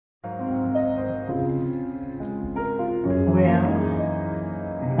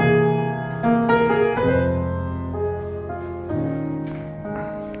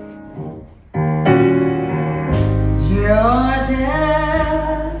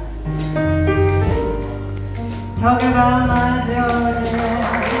talking about my Georgia.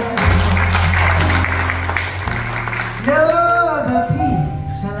 No other peace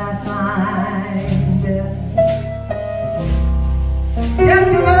shall I find,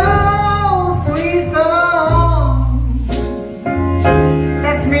 just an old sweet song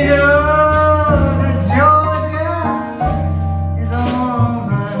lets me know that Georgia is on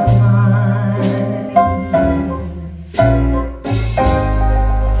my mind.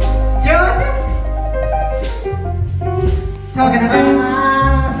 Georgia, talking about my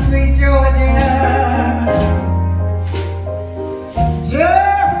sweet Georgia,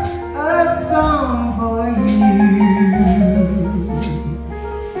 just a song for you.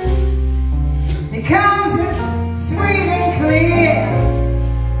 It comes as sweet and clear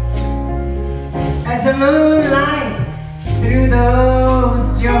as the moonlight through those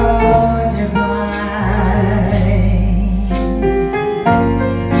Georgia pines.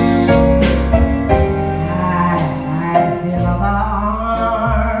 I feel all the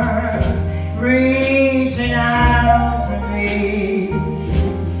arms reaching out to me.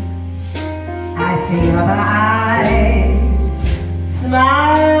 I see all the eyes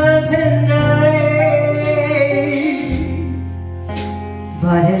smile tenderly,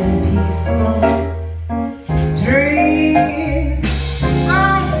 but in peaceful dreams I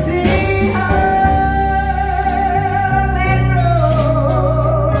see her. That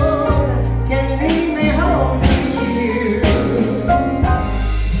road can lead me home to you,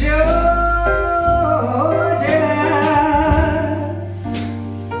 Georgia,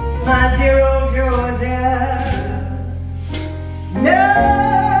 my dear old Georgia. No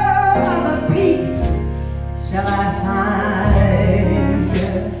other peace shall I find.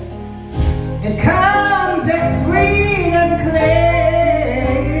 It comes as sweet and clear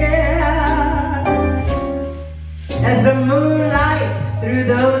as the moonlight through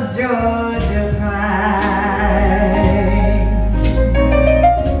those Georgia pines.